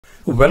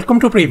Welcome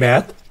to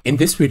PreMath. In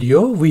this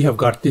video, we have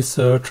got this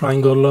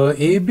triangle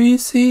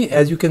ABC,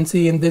 as you can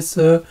see in this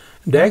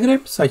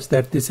diagram, such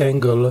that this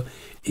angle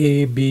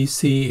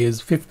ABC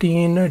is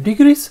 15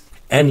 degrees.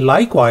 And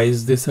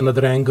likewise, this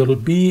another angle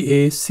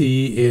BAC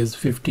is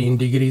 15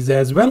 degrees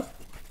as well.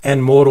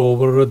 And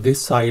moreover,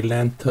 this side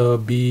length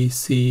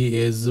BC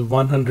is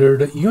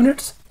 100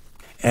 units.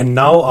 And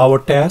now our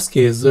task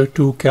is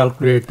to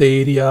calculate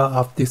the area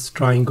of this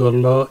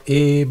triangle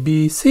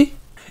ABC.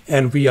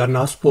 And we are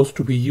not supposed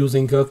to be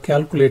using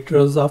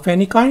calculators of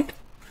any kind.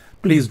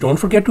 Please don't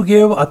forget to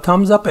give a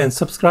thumbs up and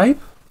subscribe.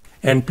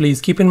 And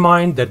please keep in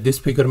mind that this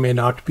figure may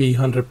not be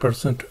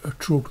 100%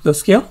 true to the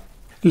scale.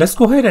 Let's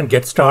go ahead and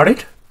get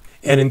started.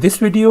 And in this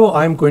video,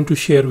 I'm going to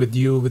share with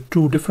you with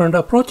two different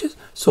approaches.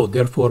 So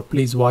therefore,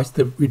 please watch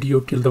the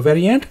video till the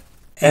very end.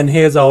 And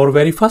here's our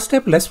very first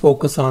step. Let's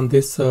focus on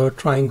this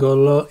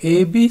triangle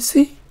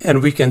ABC.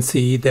 And we can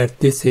see that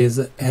this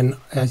is an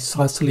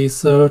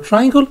isosceles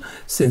triangle,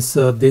 since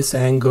this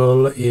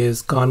angle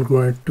is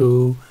congruent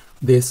to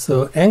this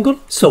angle.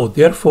 So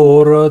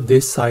therefore,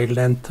 this side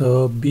length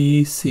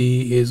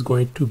BC is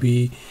going to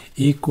be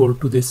equal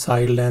to this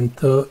side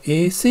length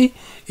AC.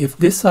 If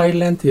this side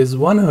length is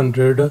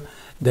 100,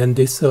 then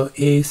this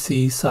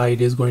AC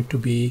side is going to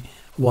be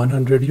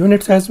 100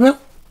 units as well.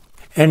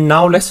 And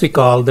now let's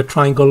recall the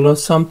triangle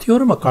sum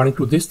theorem. According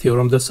to this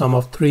theorem, the sum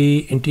of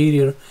three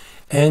interior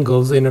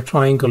angles in a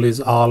triangle is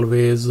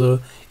always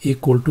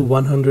equal to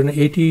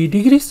 180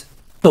 degrees.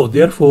 So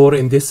therefore,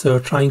 in this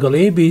triangle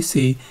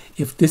ABC,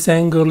 if this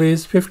angle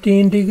is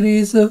 15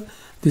 degrees,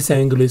 this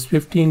angle is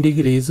 15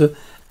 degrees,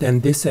 then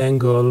this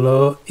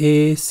angle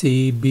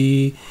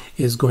ACB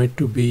is going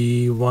to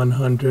be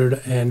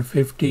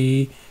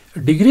 150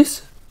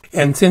 degrees.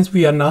 And since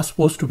we are not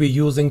supposed to be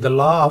using the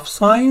law of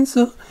sines,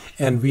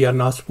 and we are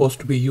not supposed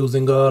to be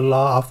using a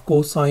law of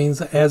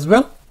cosines as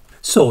well,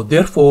 so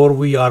therefore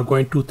we are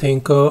going to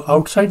think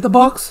outside the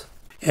box,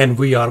 and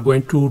we are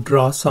going to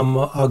draw some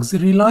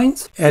auxiliary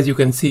lines. As you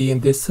can see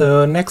in this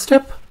next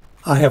step,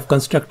 I have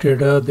constructed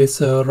this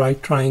right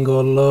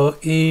triangle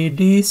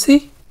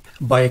ADC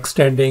by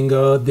extending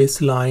this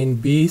line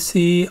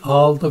BC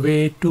all the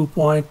way to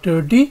point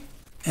D.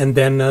 And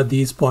then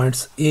these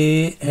points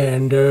A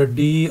and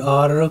D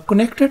are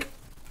connected.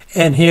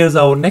 And here's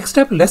our next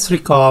step. Let's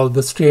recall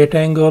the straight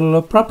angle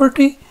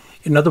property.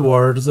 In other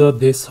words,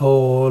 this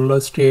whole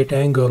straight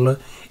angle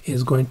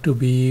is going to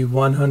be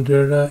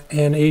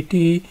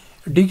 180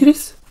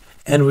 degrees.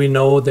 And we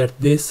know that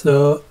this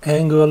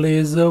angle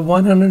is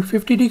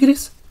 150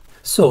 degrees.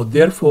 So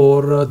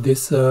therefore,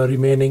 this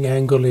remaining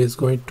angle is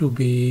going to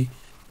be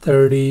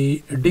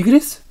 30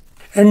 degrees.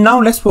 And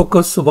now let's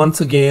focus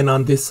once again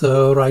on this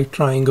right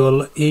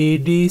triangle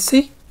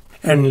ADC.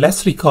 And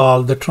let's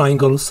recall the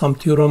triangle sum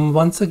theorem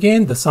once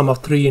again. The sum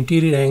of three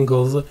interior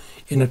angles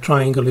in a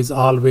triangle is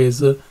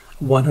always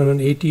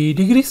 180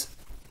 degrees.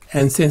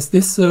 And since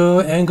this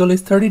angle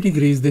is 30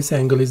 degrees, this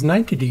angle is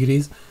 90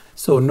 degrees.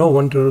 So no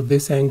wonder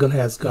this angle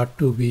has got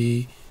to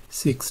be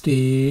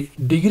 60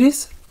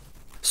 degrees.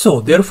 So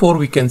therefore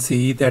we can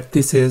see that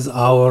this is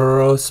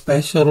our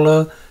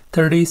special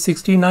 30,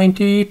 60,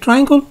 90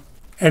 triangle.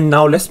 And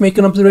now let's make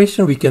an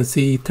observation. We can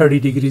see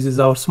 30 degrees is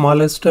our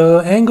smallest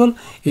angle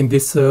in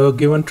this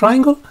given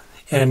triangle,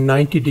 and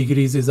 90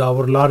 degrees is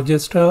our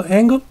largest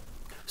angle.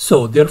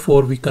 So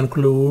therefore we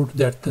conclude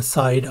that the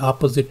side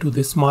opposite to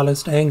the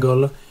smallest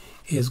angle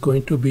is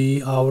going to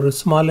be our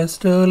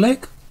smallest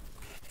leg,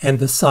 and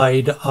the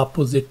side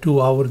opposite to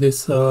our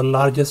this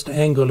largest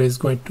angle is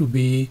going to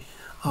be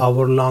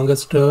our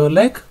longest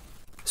leg.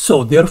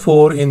 So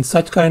therefore, in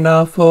such kind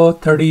of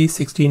 30,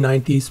 60,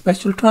 90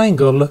 special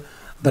triangle,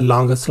 the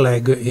longest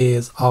leg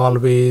is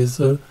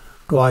always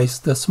twice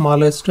the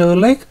smallest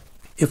leg.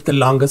 If the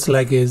longest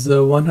leg is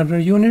 100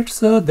 units,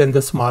 then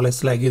the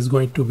smallest leg is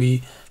going to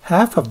be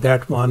half of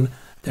that one,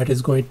 that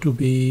is going to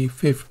be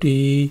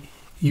 50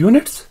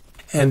 units.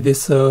 And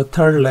this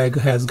third leg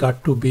has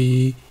got to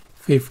be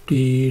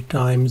 50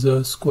 times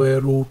square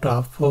root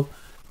of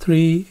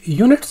 3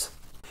 units.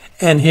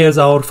 And here's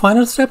our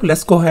final step.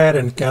 Let's go ahead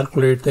and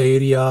calculate the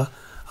area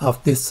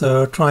of this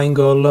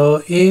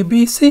triangle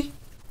ABC.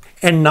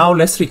 And now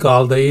let's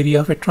recall the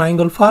area of a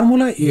triangle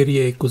formula.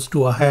 Area equals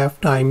to a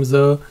half times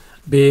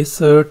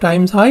base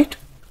times height.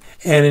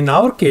 And in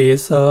our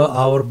case,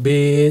 our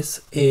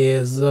base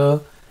is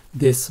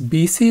this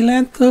BC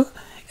length,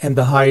 and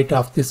the height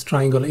of this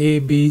triangle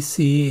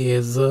ABC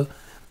is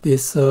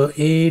this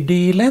AD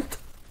length.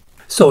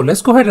 So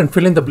let's go ahead and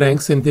fill in the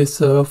blanks in this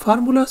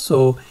formula.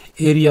 So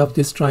area of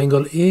this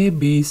triangle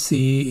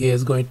ABC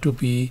is going to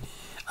be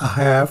a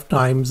half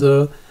times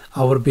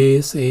our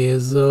base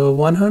is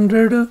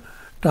 100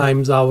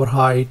 times our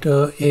height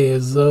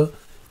is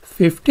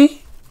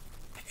 50.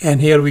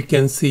 And here we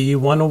can see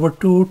 1 over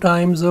 2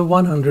 times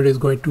 100 is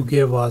going to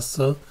give us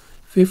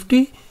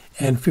 50,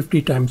 and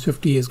 50 times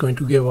 50 is going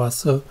to give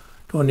us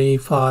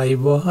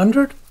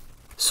 2500.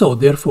 So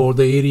therefore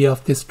the area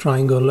of this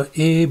triangle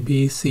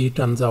ABC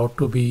turns out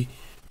to be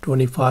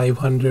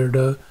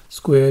 2500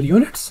 square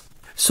units.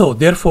 So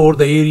therefore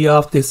the area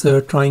of this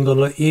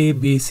triangle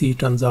ABC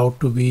turns out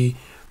to be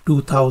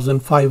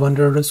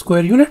 2500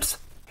 square units.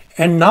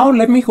 And now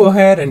let me go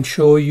ahead and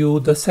show you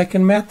the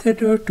second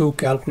method to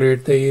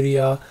calculate the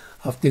area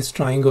of this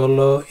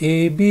triangle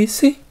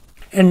ABC.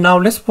 And now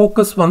let's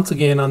focus once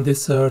again on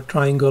this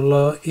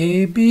triangle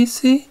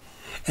ABC.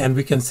 And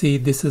we can see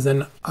this is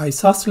an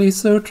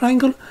isosceles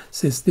triangle,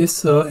 since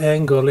this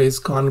angle is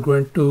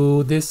congruent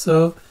to this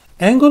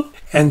angle.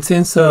 And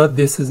since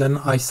this is an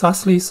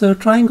isosceles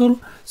triangle,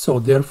 so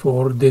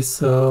therefore this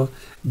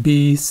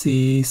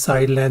BC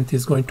side length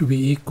is going to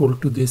be equal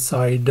to this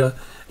side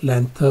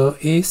length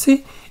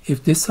AC.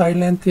 If this side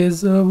length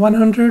is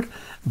 100,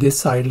 this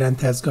side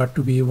length has got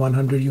to be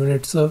 100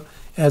 units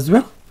as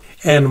well.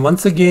 And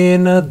once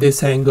again,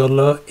 this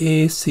angle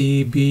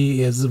ACB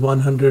is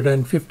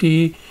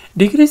 150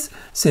 degrees,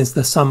 since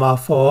the sum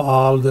of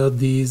all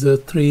these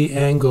three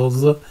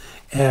angles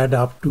add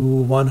up to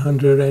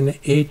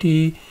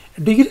 180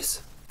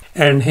 degrees.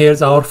 And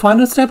here's our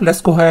final step.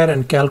 Let's go ahead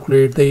and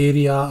calculate the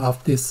area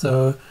of this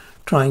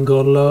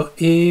triangle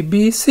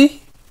ABC.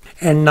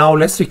 And now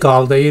let's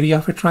recall the area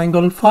of a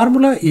triangle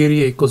formula.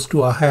 Area equals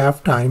to a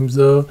half times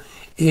A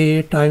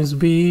times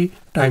B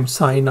times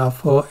sine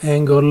of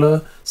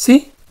angle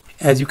C.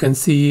 As you can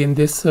see in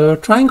this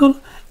triangle,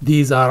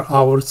 these are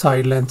our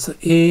side lengths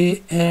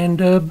A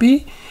and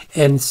B,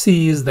 and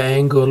C is the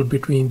angle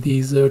between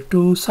these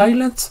two side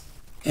lengths.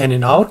 And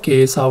in our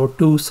case, our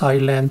two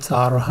side lengths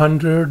are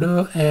 100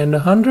 and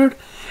 100,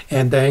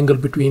 and the angle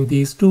between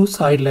these two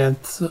side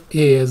lengths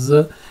is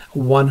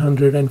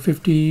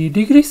 150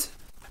 degrees.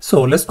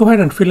 So let's go ahead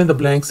and fill in the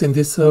blanks in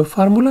this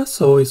formula.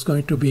 So it's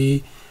going to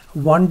be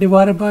 1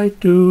 divided by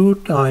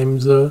 2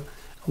 times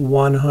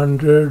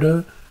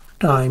 100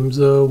 times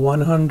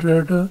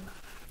 100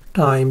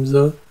 times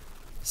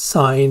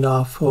sine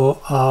of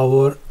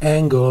our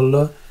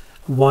angle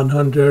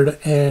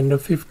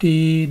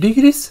 150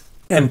 degrees.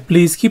 And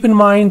please keep in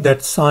mind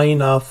that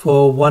sine of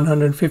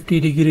 150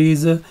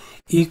 degrees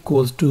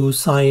equals to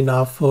sine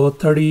of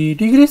 30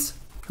 degrees,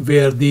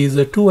 where these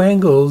two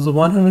angles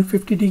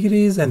 150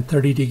 degrees and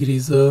 30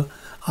 degrees are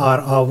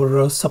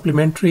our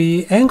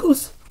supplementary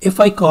angles. If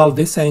I call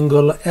this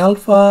angle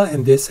alpha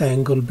and this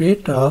angle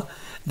beta,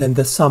 then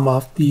the sum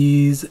of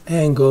these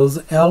angles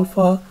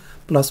alpha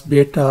plus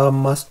beta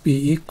must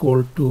be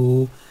equal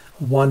to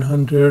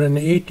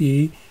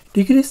 180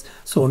 degrees.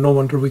 So no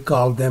wonder we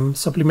call them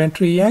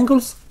supplementary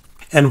angles.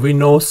 And we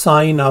know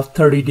sine of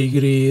 30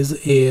 degrees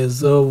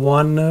is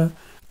 1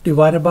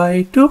 divided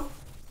by 2.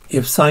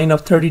 If sine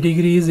of 30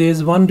 degrees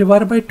is 1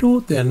 divided by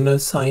 2, then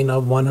sine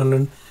of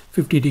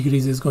 150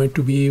 degrees is going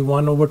to be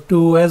 1 over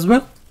 2 as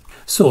well.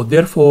 So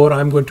therefore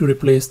I'm going to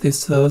replace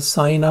this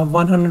sine of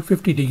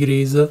 150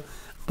 degrees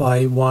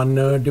by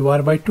 1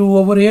 divided by 2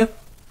 over here.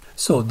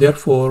 So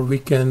therefore we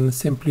can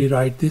simply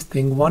write this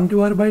thing 1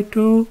 divided by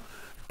 2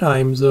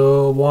 times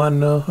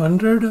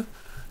 100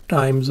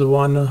 times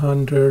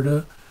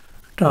 100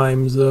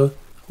 times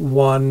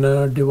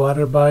 1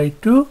 divided by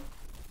 2.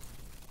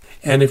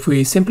 And if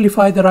we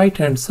simplify the right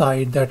hand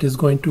side, that is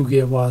going to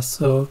give us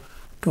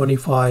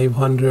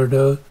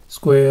 2500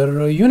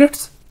 square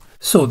units.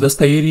 So thus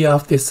the area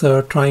of this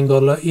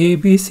triangle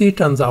ABC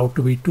turns out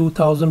to be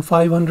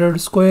 2500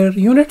 square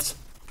units.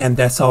 And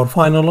that's our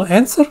final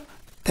answer.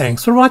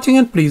 Thanks for watching,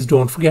 and please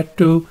don't forget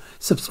to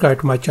subscribe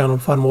to my channel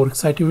for more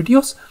exciting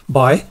videos.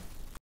 Bye.